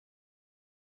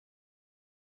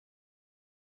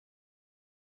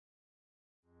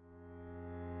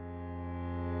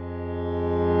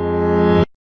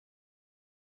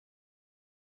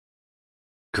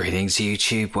Greetings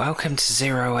YouTube, welcome to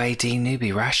Zero AD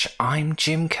Newbie Rush. I'm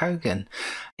Jim Kogan.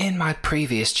 In my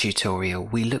previous tutorial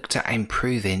we looked at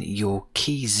improving your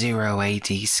key Zero AD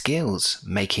skills,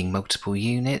 making multiple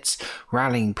units,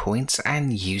 rallying points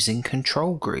and using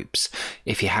control groups.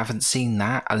 If you haven't seen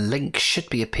that, a link should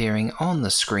be appearing on the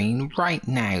screen right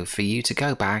now for you to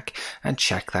go back and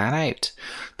check that out.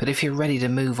 But if you're ready to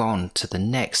move on to the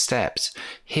next steps,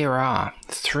 here are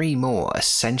 3 more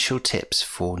essential tips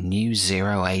for new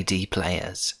Zero AD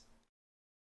players.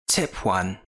 Tip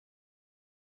 1.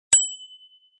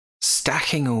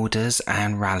 Stacking orders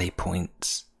and rally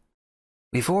points.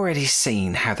 We've already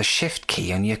seen how the shift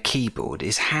key on your keyboard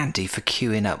is handy for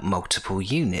queuing up multiple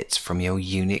units from your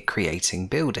unit creating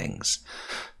buildings.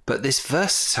 But this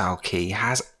versatile key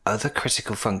has other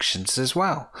critical functions as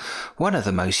well. One of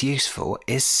the most useful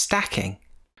is stacking.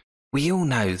 We all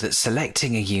know that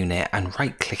selecting a unit and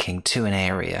right-clicking to an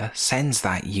area sends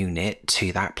that unit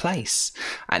to that place.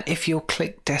 And if your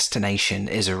click destination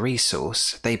is a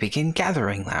resource, they begin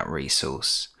gathering that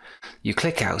resource. You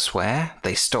click elsewhere,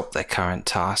 they stop their current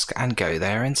task and go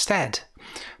there instead.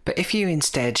 But if you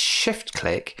instead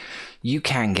shift-click, you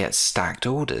can get stacked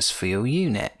orders for your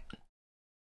unit.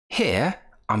 Here,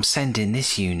 I'm sending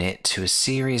this unit to a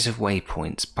series of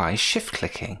waypoints by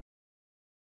shift-clicking.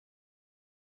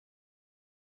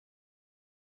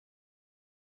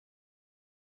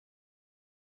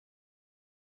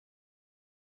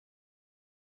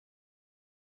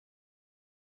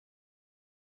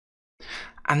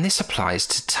 And this applies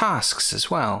to tasks as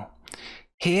well.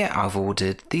 Here I've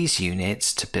ordered these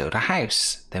units to build a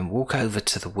house, then walk over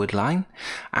to the wood line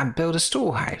and build a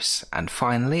storehouse, and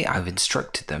finally I've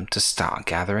instructed them to start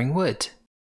gathering wood.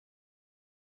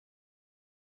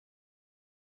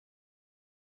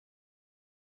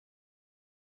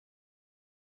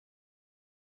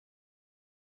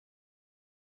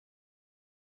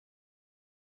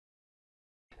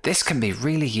 This can be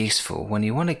really useful when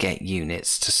you want to get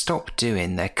units to stop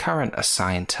doing their current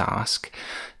assigned task,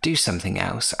 do something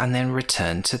else, and then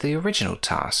return to the original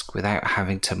task without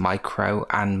having to micro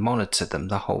and monitor them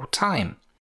the whole time.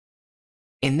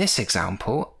 In this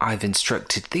example, I've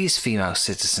instructed these female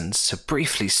citizens to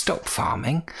briefly stop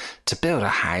farming, to build a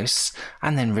house,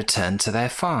 and then return to their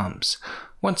farms.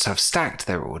 Once I've stacked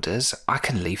their orders, I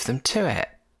can leave them to it.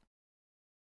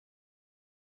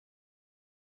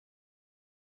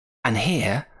 And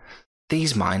here,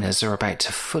 these miners are about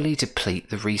to fully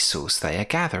deplete the resource they are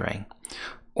gathering.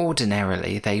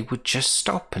 Ordinarily, they would just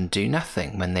stop and do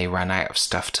nothing when they run out of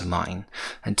stuff to mine,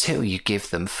 until you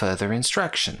give them further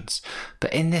instructions.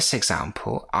 But in this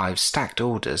example, I've stacked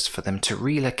orders for them to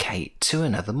relocate to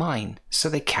another mine, so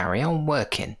they carry on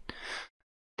working.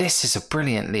 This is a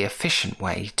brilliantly efficient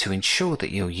way to ensure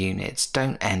that your units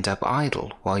don't end up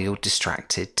idle while you're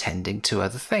distracted tending to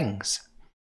other things.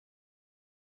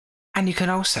 And you can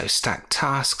also stack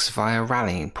tasks via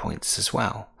rallying points as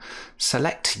well.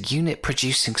 Select Unit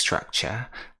Producing Structure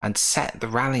and set the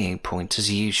rallying point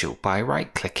as usual by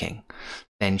right-clicking.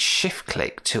 Then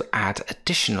shift-click to add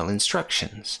additional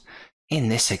instructions. In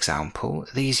this example,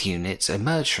 these units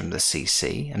emerge from the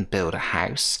CC and build a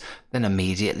house, then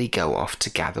immediately go off to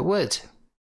gather wood.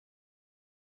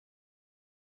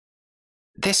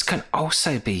 This can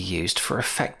also be used for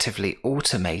effectively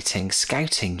automating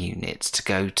scouting units to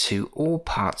go to all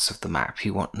parts of the map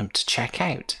you want them to check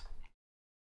out.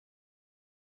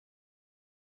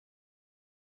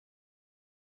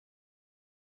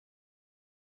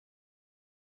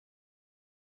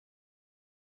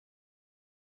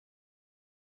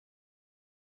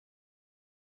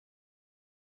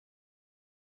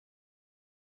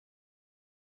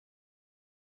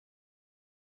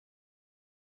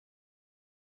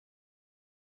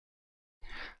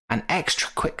 An extra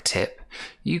quick tip,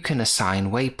 you can assign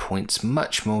waypoints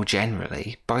much more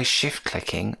generally by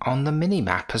shift-clicking on the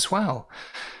minimap as well.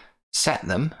 Set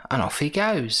them and off he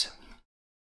goes.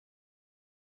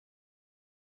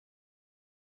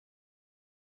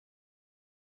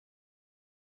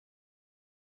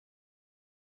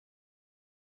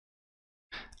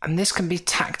 And this can be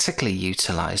tactically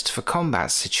utilised for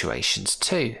combat situations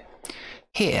too.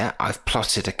 Here I've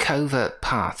plotted a covert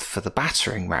path for the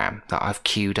battering ram that I've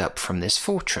queued up from this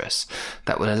fortress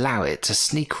that will allow it to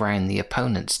sneak around the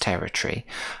opponent's territory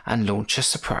and launch a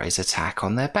surprise attack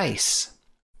on their base.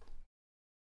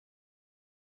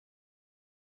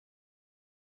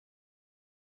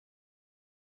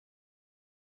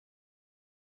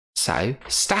 So,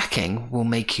 stacking will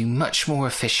make you much more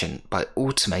efficient by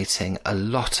automating a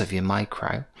lot of your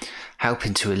micro,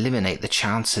 helping to eliminate the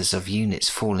chances of units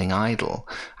falling idle,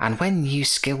 and when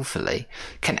used skillfully,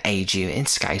 can aid you in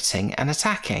scouting and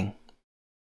attacking.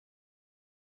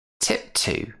 Tip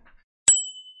 2.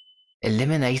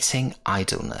 Eliminating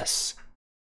idleness.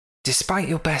 Despite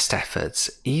your best efforts,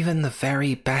 even the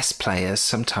very best players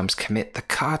sometimes commit the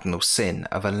cardinal sin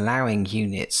of allowing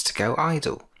units to go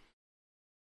idle.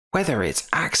 Whether it's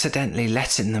accidentally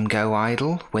letting them go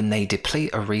idle when they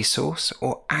deplete a resource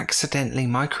or accidentally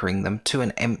microing them to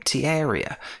an empty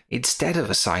area instead of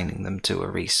assigning them to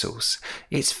a resource,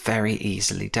 it's very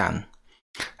easily done.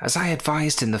 As I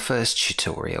advised in the first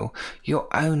tutorial, your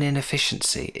own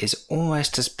inefficiency is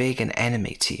almost as big an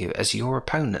enemy to you as your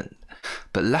opponent,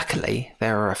 but luckily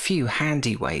there are a few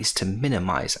handy ways to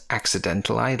minimize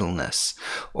accidental idleness,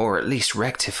 or at least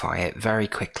rectify it very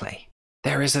quickly.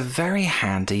 There is a very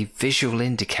handy visual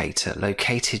indicator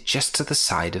located just to the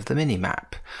side of the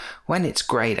minimap. When it's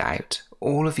greyed out,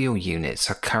 all of your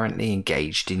units are currently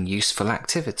engaged in useful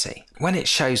activity. When it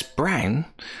shows brown,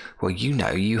 well, you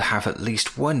know you have at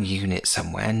least one unit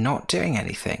somewhere not doing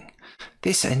anything.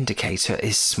 This indicator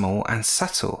is small and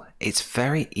subtle. It's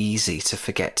very easy to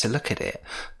forget to look at it,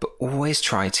 but always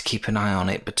try to keep an eye on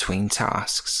it between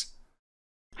tasks.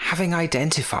 Having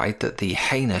identified that the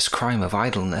heinous crime of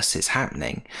idleness is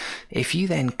happening, if you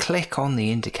then click on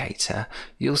the indicator,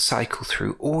 you'll cycle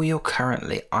through all your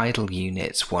currently idle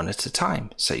units one at a time,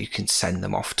 so you can send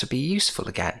them off to be useful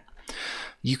again.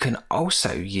 You can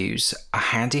also use a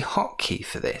handy hotkey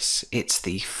for this. It's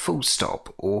the full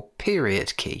stop or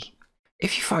period key.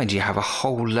 If you find you have a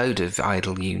whole load of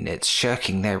idle units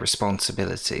shirking their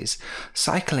responsibilities,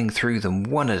 cycling through them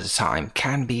one at a time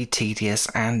can be tedious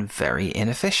and very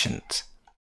inefficient.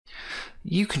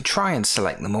 You can try and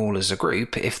select them all as a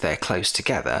group if they're close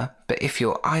together, but if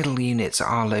your idle units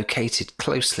are located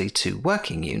closely to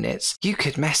working units, you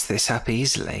could mess this up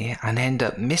easily and end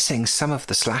up missing some of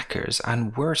the slackers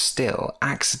and, worse still,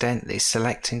 accidentally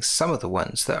selecting some of the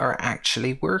ones that are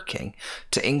actually working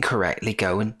to incorrectly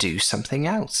go and do something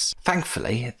else.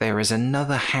 Thankfully, there is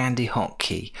another handy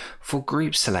hotkey for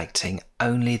group selecting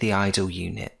only the idle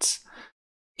units.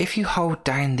 If you hold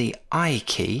down the I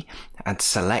key and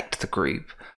select the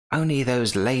group, only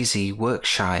those lazy,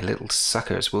 work-shy little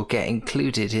suckers will get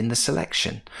included in the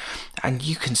selection, and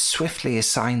you can swiftly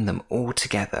assign them all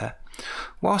together.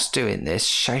 Whilst doing this,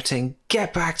 shouting,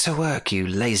 "Get back to work, you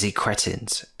lazy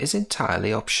cretins," is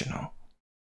entirely optional.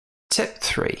 Tip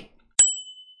 3.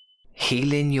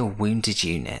 Healing your wounded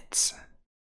units.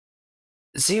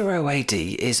 Zero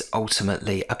AD is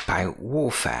ultimately about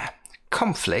warfare.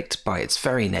 Conflict, by its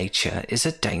very nature, is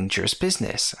a dangerous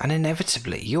business, and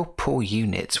inevitably your poor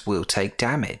units will take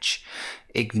damage.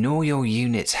 Ignore your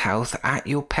unit's health at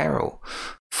your peril,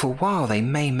 for while they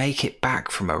may make it back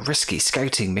from a risky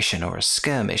scouting mission or a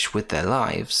skirmish with their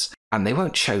lives, and they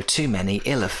won't show too many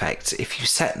ill effects if you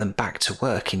set them back to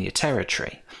work in your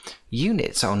territory,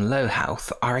 units on low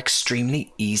health are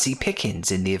extremely easy pickings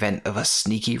in the event of a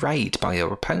sneaky raid by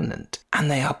your opponent,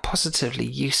 and they are positively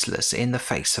useless in the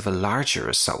face of a larger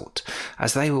assault,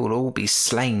 as they will all be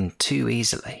slain too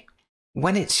easily.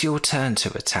 When it's your turn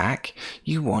to attack,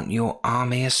 you want your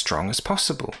army as strong as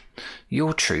possible.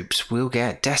 Your troops will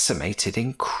get decimated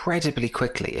incredibly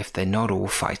quickly if they're not all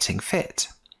fighting fit.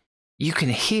 You can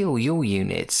heal your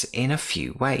units in a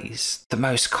few ways. The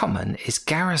most common is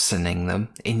garrisoning them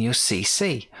in your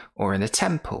CC, or in a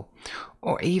temple,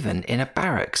 or even in a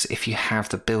barracks if you have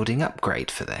the building upgrade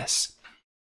for this.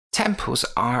 Temples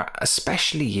are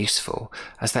especially useful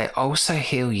as they also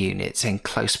heal units in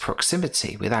close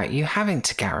proximity without you having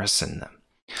to garrison them,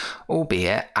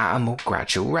 albeit at a more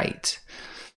gradual rate.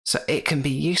 So it can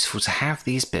be useful to have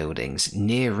these buildings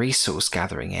near resource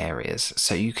gathering areas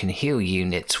so you can heal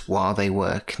units while they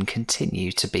work and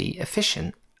continue to be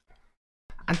efficient.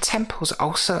 And temples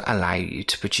also allow you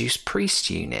to produce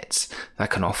priest units that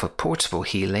can offer portable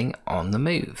healing on the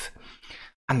move.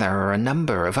 And there are a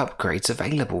number of upgrades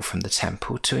available from the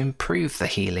temple to improve the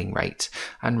healing rate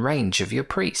and range of your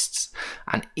priests,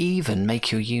 and even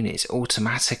make your units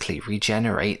automatically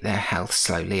regenerate their health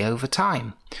slowly over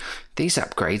time. These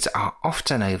upgrades are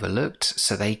often overlooked,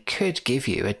 so they could give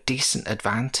you a decent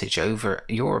advantage over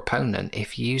your opponent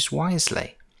if used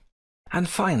wisely. And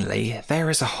finally, there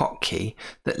is a hotkey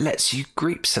that lets you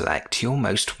group select your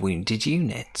most wounded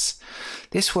units.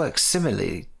 This works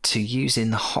similarly to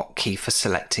using the hotkey for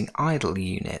selecting idle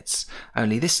units,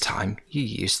 only this time you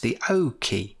use the O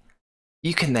key.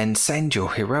 You can then send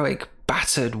your heroic,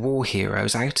 battered war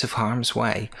heroes out of harm's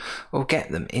way, or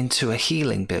get them into a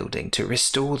healing building to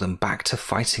restore them back to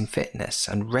fighting fitness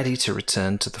and ready to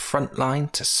return to the front line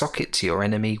to sock it to your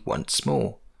enemy once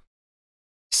more.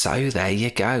 So there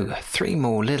you go, 3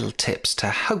 more little tips to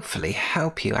hopefully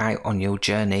help you out on your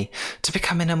journey to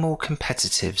becoming a more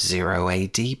competitive Zero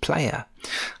AD player.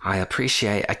 I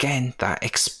appreciate again that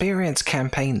experienced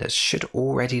campaigners should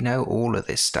already know all of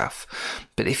this stuff,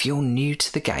 but if you're new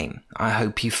to the game, I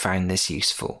hope you found this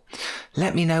useful.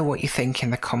 Let me know what you think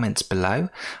in the comments below,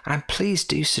 and please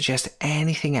do suggest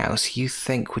anything else you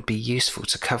think would be useful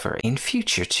to cover in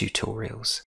future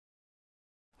tutorials.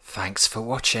 Thanks for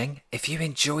watching. If you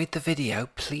enjoyed the video,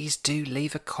 please do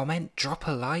leave a comment, drop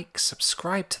a like,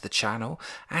 subscribe to the channel,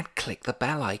 and click the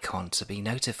bell icon to be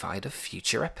notified of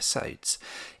future episodes.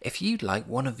 If you'd like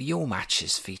one of your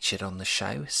matches featured on the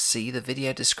show, see the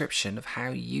video description of how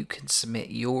you can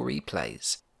submit your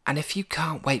replays. And if you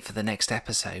can't wait for the next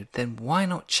episode, then why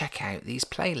not check out these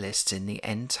playlists in the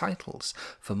end titles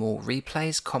for more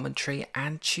replays, commentary,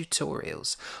 and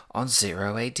tutorials on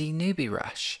 0 AD Newbie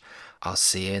Rush. I'll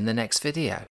see you in the next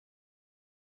video.